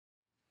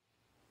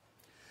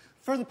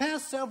For the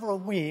past several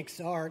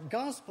weeks, our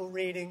gospel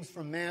readings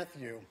from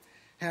Matthew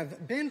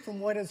have been from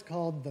what is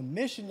called the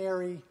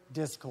missionary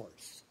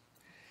discourse.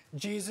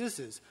 Jesus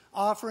is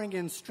offering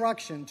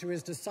instruction to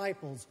his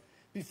disciples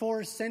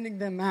before sending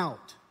them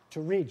out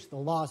to reach the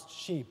lost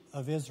sheep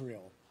of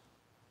Israel.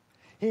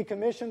 He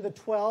commissioned the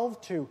 12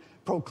 to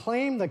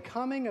proclaim the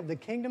coming of the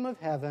kingdom of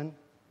heaven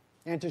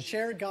and to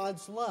share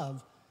God's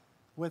love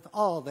with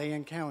all they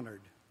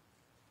encountered.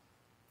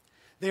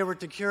 They were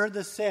to cure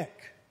the sick,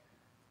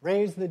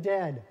 raise the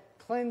dead,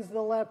 cleanse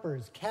the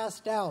lepers,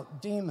 cast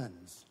out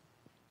demons.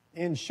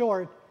 In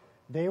short,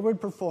 they would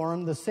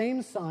perform the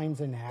same signs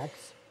and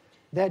acts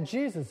that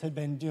Jesus had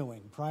been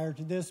doing prior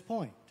to this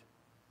point.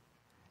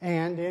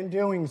 And in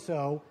doing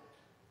so,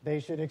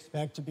 they should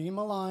expect to be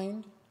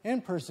maligned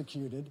and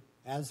persecuted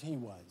as he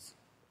was.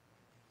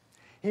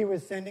 He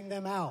was sending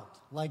them out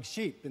like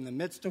sheep in the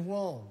midst of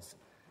wolves,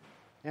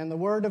 and the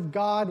word of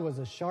God was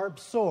a sharp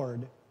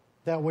sword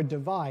that would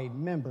divide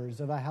members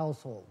of a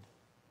household.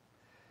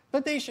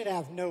 But they should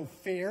have no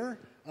fear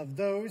of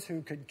those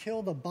who could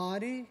kill the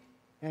body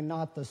and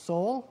not the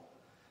soul,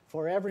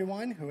 for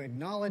everyone who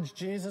acknowledged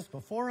Jesus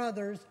before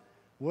others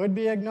would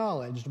be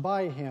acknowledged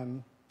by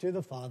him to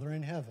the Father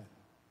in heaven.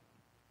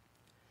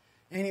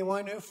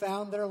 Anyone who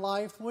found their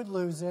life would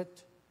lose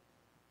it,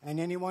 and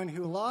anyone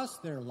who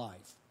lost their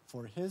life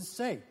for his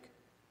sake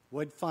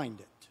would find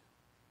it.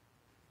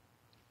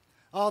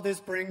 All this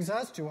brings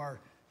us to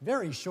our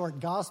very short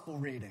gospel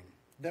reading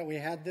that we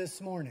had this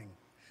morning.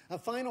 A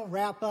final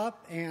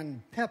wrap-up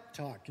and pep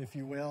talk, if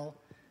you will,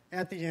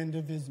 at the end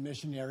of his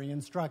missionary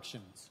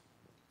instructions.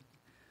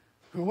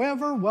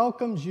 Whoever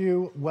welcomes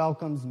you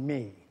welcomes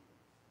me,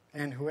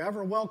 and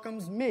whoever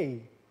welcomes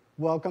me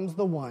welcomes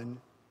the one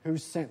who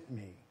sent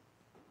me.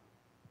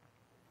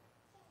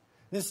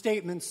 This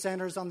statement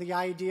centers on the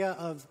idea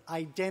of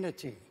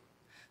identity,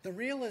 the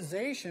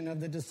realization of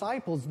the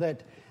disciples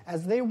that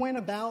as they went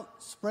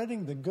about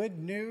spreading the good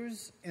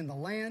news in the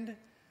land,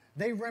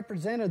 they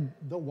represented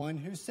the one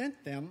who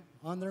sent them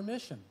on their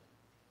mission.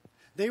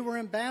 They were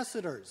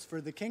ambassadors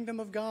for the kingdom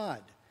of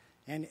God,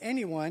 and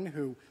anyone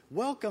who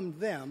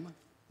welcomed them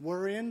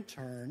were in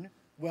turn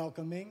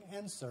welcoming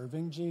and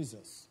serving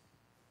Jesus.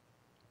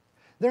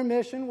 Their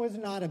mission was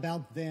not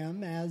about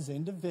them as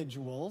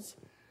individuals.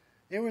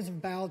 It was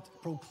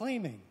about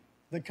proclaiming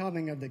the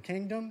coming of the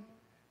kingdom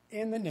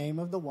in the name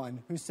of the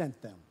one who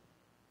sent them.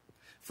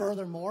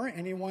 Furthermore,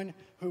 anyone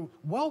who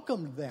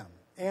welcomed them,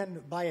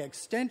 and by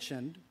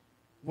extension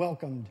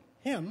welcomed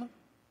him,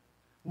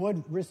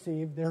 would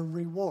receive their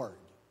reward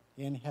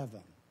in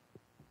heaven.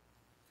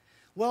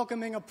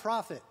 Welcoming a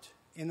prophet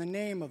in the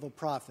name of a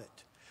prophet,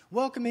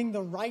 welcoming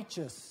the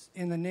righteous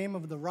in the name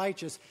of the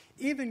righteous,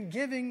 even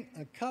giving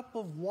a cup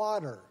of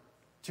water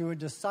to a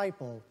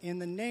disciple in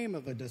the name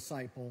of a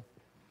disciple,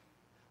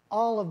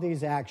 all of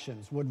these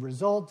actions would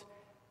result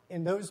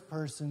in those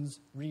persons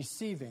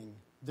receiving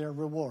their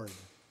reward.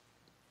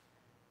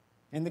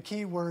 And the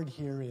key word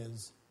here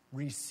is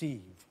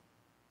receive.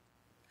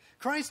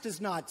 Christ does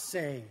not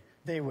say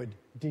they would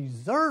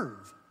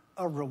deserve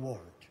a reward,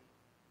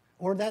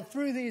 or that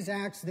through these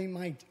acts they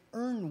might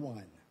earn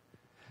one.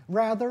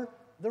 Rather,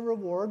 the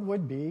reward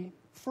would be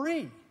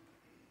free,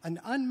 an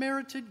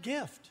unmerited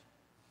gift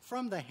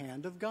from the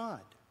hand of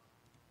God.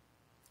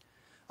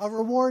 A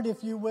reward,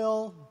 if you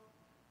will,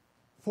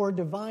 for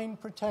divine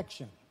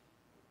protection,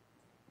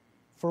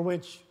 for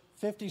which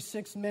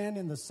 56 men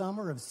in the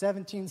summer of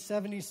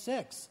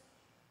 1776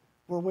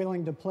 were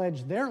willing to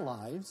pledge their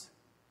lives,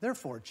 their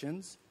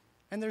fortunes,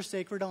 and their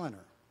sacred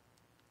honor.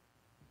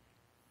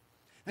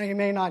 Now, you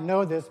may not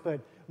know this, but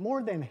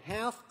more than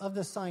half of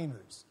the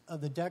signers of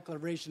the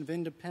Declaration of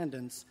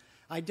Independence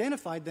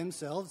identified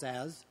themselves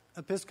as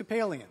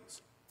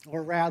Episcopalians,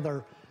 or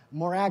rather,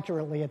 more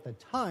accurately at the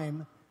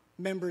time,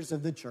 members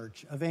of the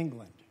Church of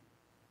England.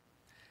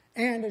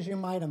 And as you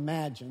might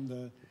imagine,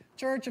 the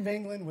Church of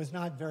England was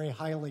not very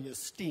highly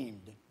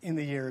esteemed in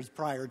the years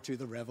prior to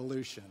the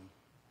Revolution.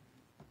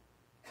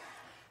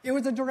 It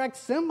was a direct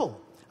symbol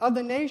of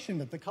the nation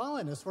that the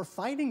colonists were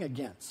fighting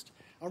against,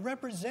 a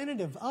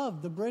representative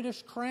of the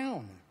British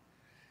crown.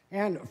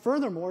 And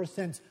furthermore,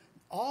 since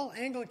all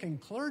Anglican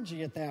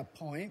clergy at that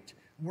point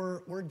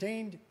were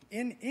ordained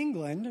in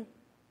England,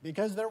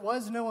 because there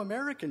was no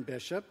American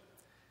bishop,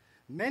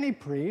 many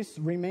priests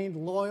remained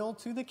loyal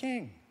to the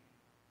king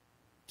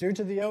due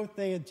to the oath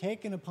they had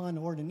taken upon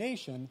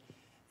ordination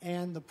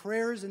and the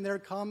prayers in their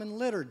common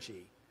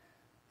liturgy.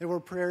 They were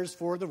prayers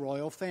for the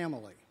royal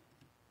family.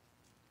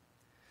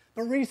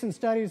 But recent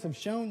studies have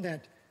shown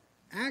that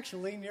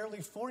actually nearly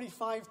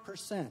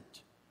 45%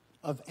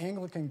 of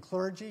Anglican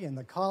clergy in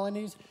the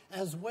colonies,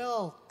 as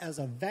well as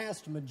a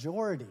vast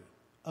majority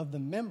of the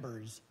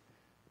members,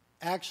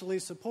 actually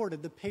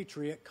supported the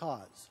patriot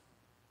cause.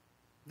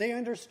 They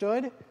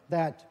understood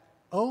that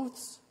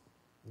oaths,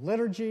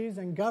 liturgies,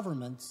 and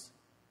governments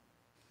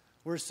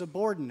were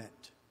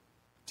subordinate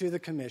to the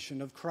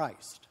commission of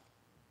Christ.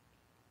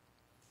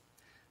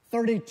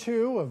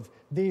 32 of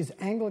these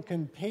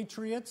Anglican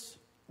patriots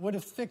would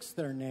have fixed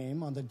their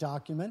name on the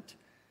document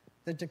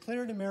that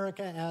declared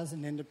America as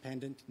an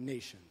independent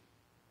nation,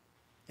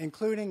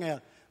 including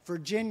a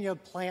Virginia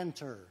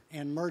planter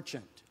and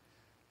merchant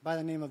by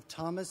the name of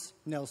Thomas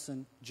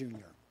Nelson,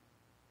 Jr.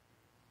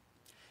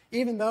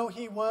 Even though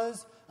he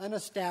was an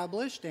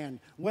established and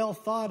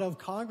well-thought-of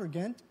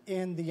congregant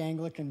in the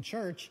Anglican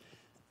Church,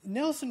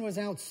 Nelson was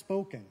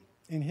outspoken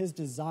in his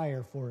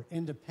desire for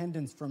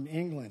independence from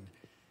England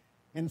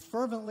and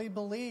fervently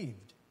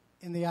believed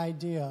in the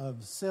idea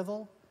of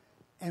civil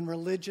and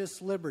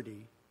religious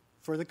liberty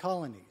for the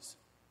colonies.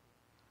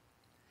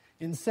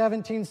 In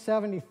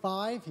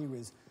 1775, he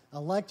was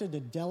elected a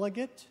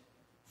delegate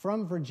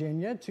from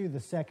Virginia to the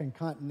Second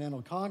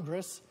Continental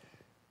Congress,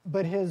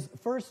 but his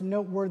first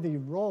noteworthy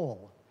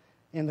role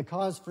in the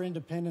cause for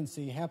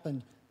independency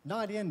happened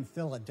not in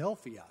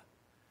Philadelphia,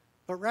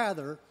 but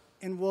rather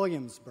in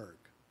Williamsburg.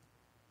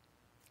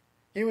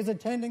 He was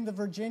attending the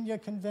Virginia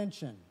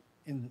Convention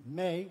in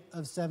May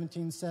of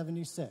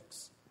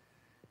 1776,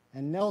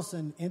 and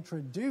Nelson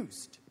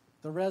introduced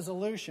the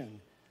resolution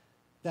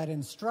that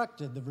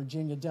instructed the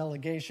Virginia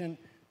delegation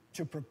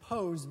to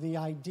propose the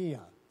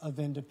idea of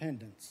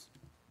independence.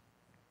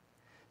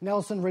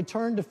 Nelson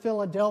returned to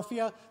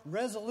Philadelphia,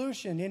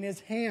 resolution in his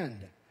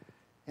hand,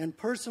 and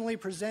personally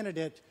presented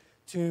it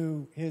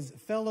to his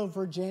fellow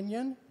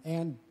Virginian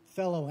and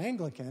fellow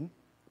Anglican,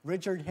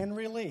 Richard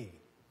Henry Lee,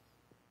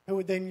 who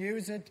would then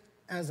use it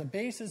as a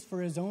basis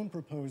for his own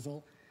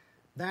proposal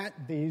that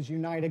these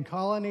united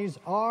colonies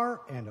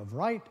are and of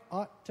right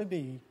ought to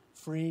be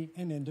free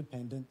and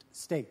independent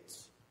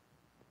states.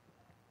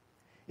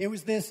 It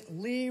was this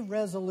Lee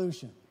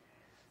resolution,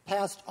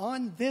 passed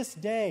on this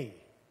day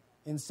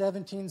in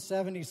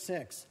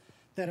 1776,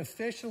 that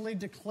officially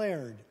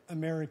declared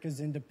America's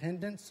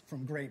independence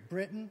from Great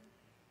Britain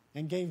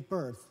and gave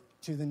birth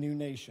to the new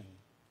nation.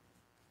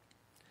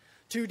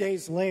 2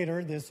 days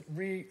later, this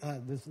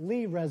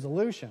Lee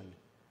resolution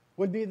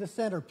would be the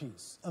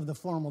centerpiece of the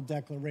formal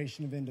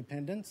Declaration of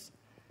Independence,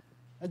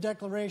 a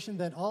declaration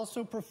that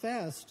also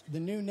professed the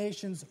new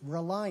nation's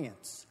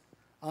reliance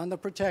on the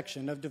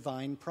protection of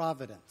divine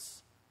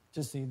providence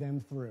to see them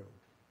through.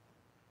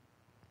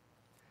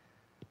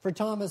 For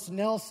Thomas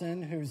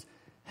Nelson, whose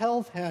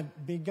health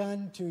had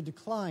begun to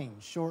decline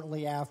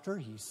shortly after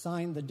he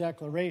signed the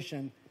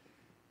Declaration,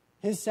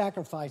 his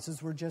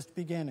sacrifices were just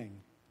beginning.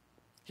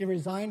 He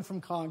resigned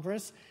from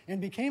Congress and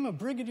became a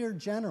brigadier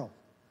general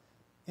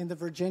in the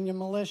Virginia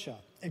militia,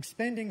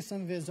 expending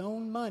some of his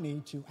own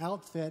money to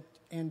outfit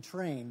and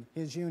train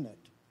his unit.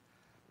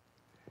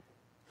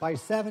 By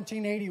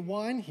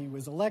 1781, he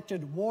was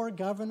elected war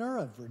governor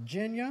of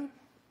Virginia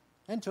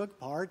and took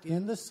part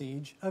in the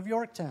siege of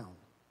Yorktown.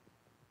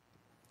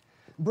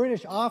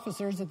 British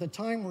officers at the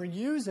time were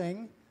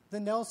using the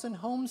Nelson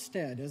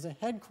homestead as a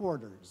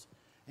headquarters,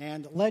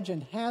 and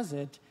legend has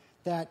it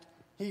that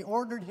he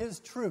ordered his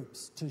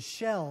troops to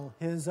shell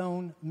his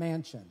own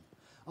mansion,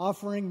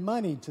 offering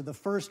money to the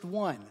first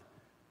one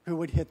who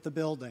would hit the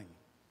building.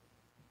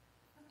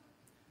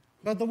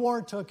 But the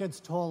war took its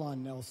toll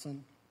on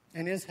Nelson,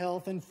 and his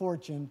health and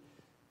fortune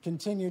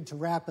continued to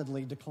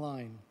rapidly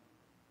decline.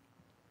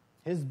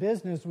 His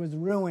business was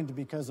ruined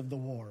because of the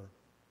war.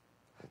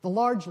 The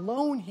large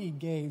loan he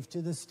gave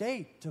to the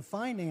state to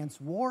finance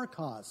war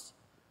costs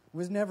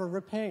was never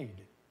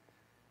repaid.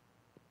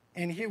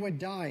 And he would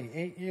die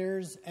 8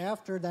 years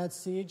after that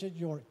siege at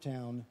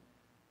Yorktown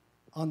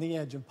on the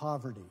edge of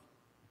poverty.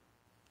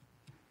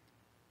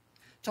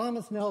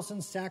 Thomas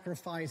Nelson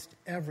sacrificed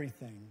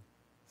everything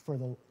for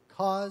the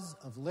cause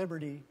of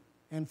liberty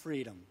and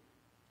freedom.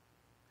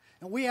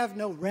 And we have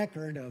no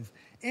record of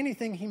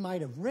anything he might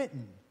have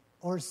written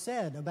or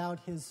said about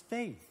his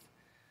faith.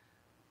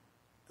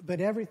 But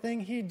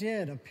everything he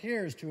did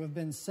appears to have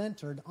been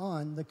centered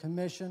on the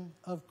commission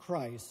of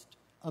Christ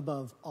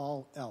above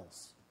all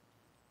else.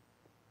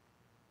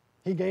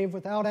 He gave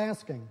without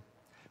asking,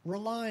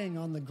 relying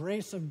on the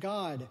grace of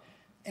God,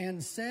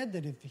 and said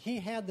that if he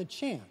had the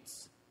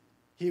chance,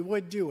 he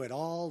would do it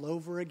all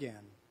over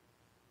again.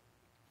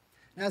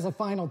 As a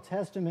final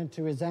testament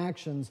to his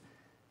actions,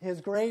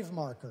 his grave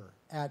marker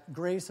at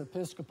Grace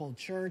Episcopal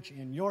Church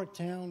in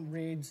Yorktown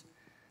reads,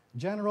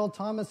 General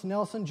Thomas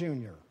Nelson,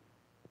 Jr.,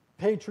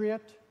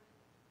 patriot,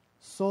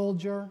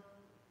 soldier,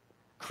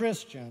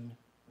 Christian,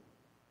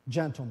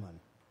 gentleman.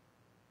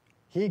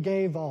 He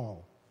gave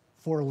all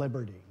for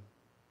liberty.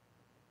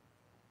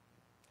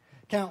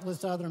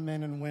 Countless other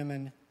men and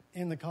women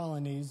in the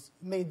colonies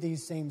made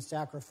these same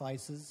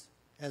sacrifices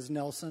as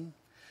Nelson.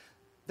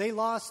 They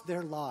lost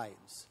their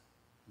lives.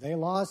 They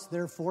lost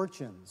their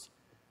fortunes.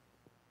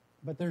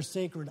 But their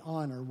sacred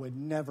honor would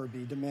never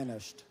be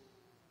diminished.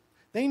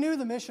 They knew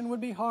the mission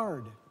would be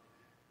hard,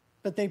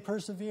 but they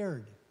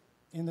persevered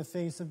in the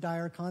face of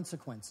dire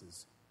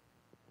consequences.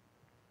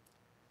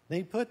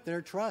 They put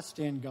their trust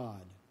in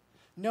God,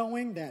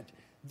 knowing that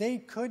they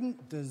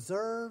couldn't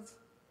deserve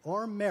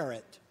or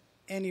merit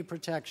any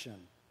protection,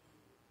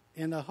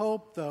 in the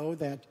hope, though,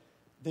 that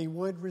they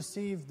would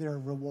receive their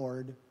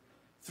reward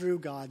through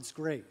God's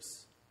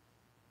grace.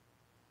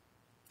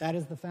 That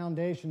is the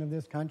foundation of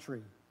this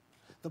country,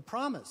 the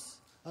promise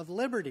of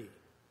liberty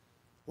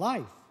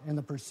life and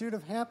the pursuit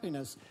of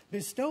happiness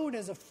bestowed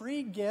as a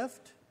free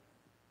gift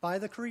by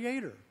the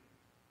Creator.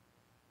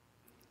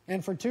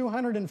 And for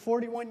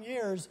 241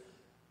 years,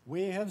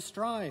 we have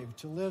strived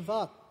to live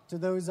up to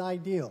those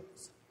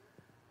ideals.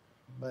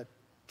 But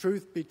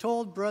truth be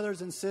told,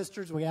 brothers and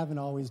sisters, we haven't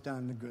always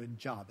done a good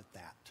job at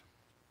that.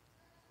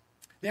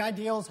 The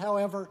ideals,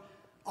 however,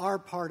 are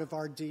part of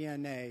our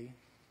DNA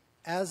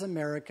as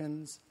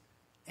Americans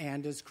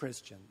and as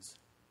Christians.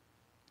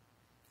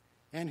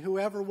 And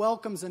whoever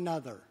welcomes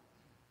another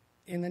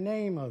in the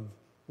name of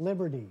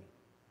liberty,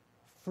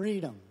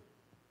 freedom,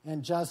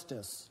 and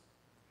justice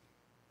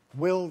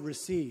will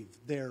receive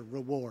their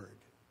reward.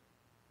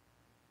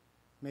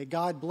 May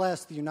God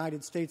bless the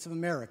United States of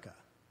America.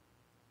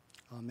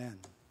 Amen.